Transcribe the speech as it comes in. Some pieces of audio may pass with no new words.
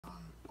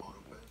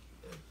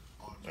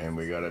and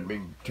we got a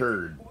big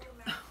turd.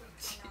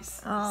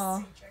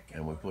 Oh.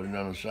 And we put it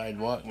on the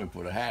sidewalk and we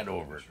put a hat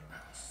over it.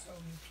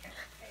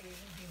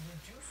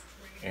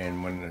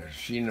 And when I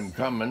seen them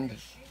coming,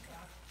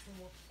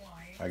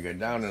 I got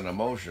down in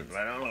emotion.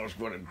 I don't know, I was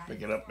going to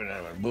pick it up and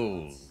I went,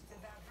 boo.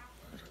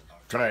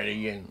 Try it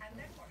again.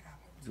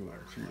 2 or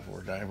 3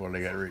 or 4 times when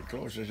they got really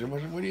close. I said,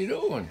 what are you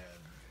doing?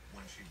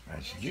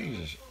 I said,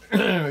 Jesus, we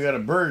got a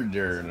bird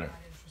there. And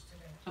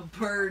a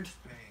bird.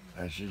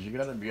 I said, you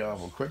got to be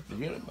awful quick to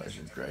get him. I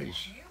said,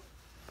 Christ.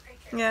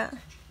 Yeah.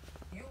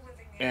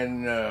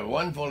 And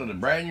one full of the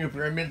brand new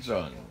pair of mitts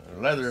on,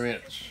 leather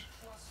mitts.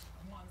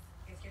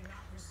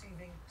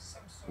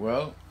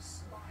 Well,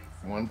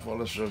 one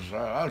fella says,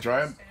 I'll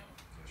try him.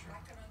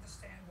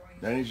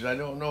 Then he said, I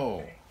don't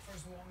know.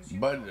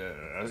 Bud,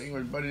 I think it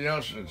was Buddy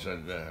Nelson that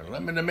said,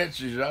 let me the mitts.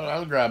 He said,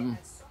 I'll grab them.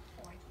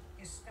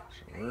 So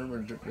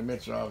Irvin took the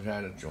mitts off and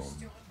handed it to him.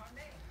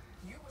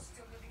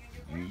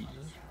 Jesus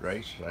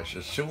Christ. I said,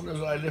 as soon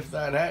as I lift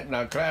that hat, and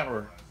I'll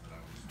clapper.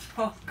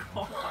 Oh,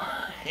 God.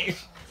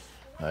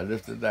 I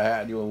lifted the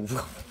hat, you went,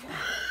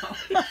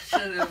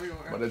 shit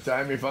everywhere. By the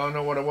time he found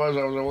out what it was,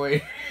 I was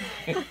away.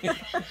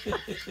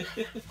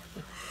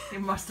 He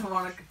must have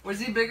wanted. Was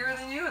he bigger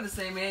than you or the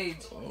same age?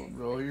 Oh,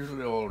 no, he was a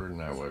little older than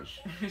I was.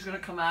 He's gonna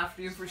come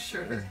after you for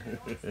sure.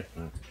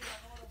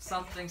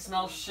 Something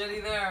smells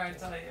shitty there, I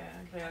tell you.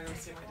 Okay, I gotta go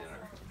see my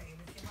dinner.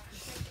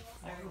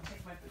 I gotta go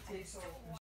take my potatoes.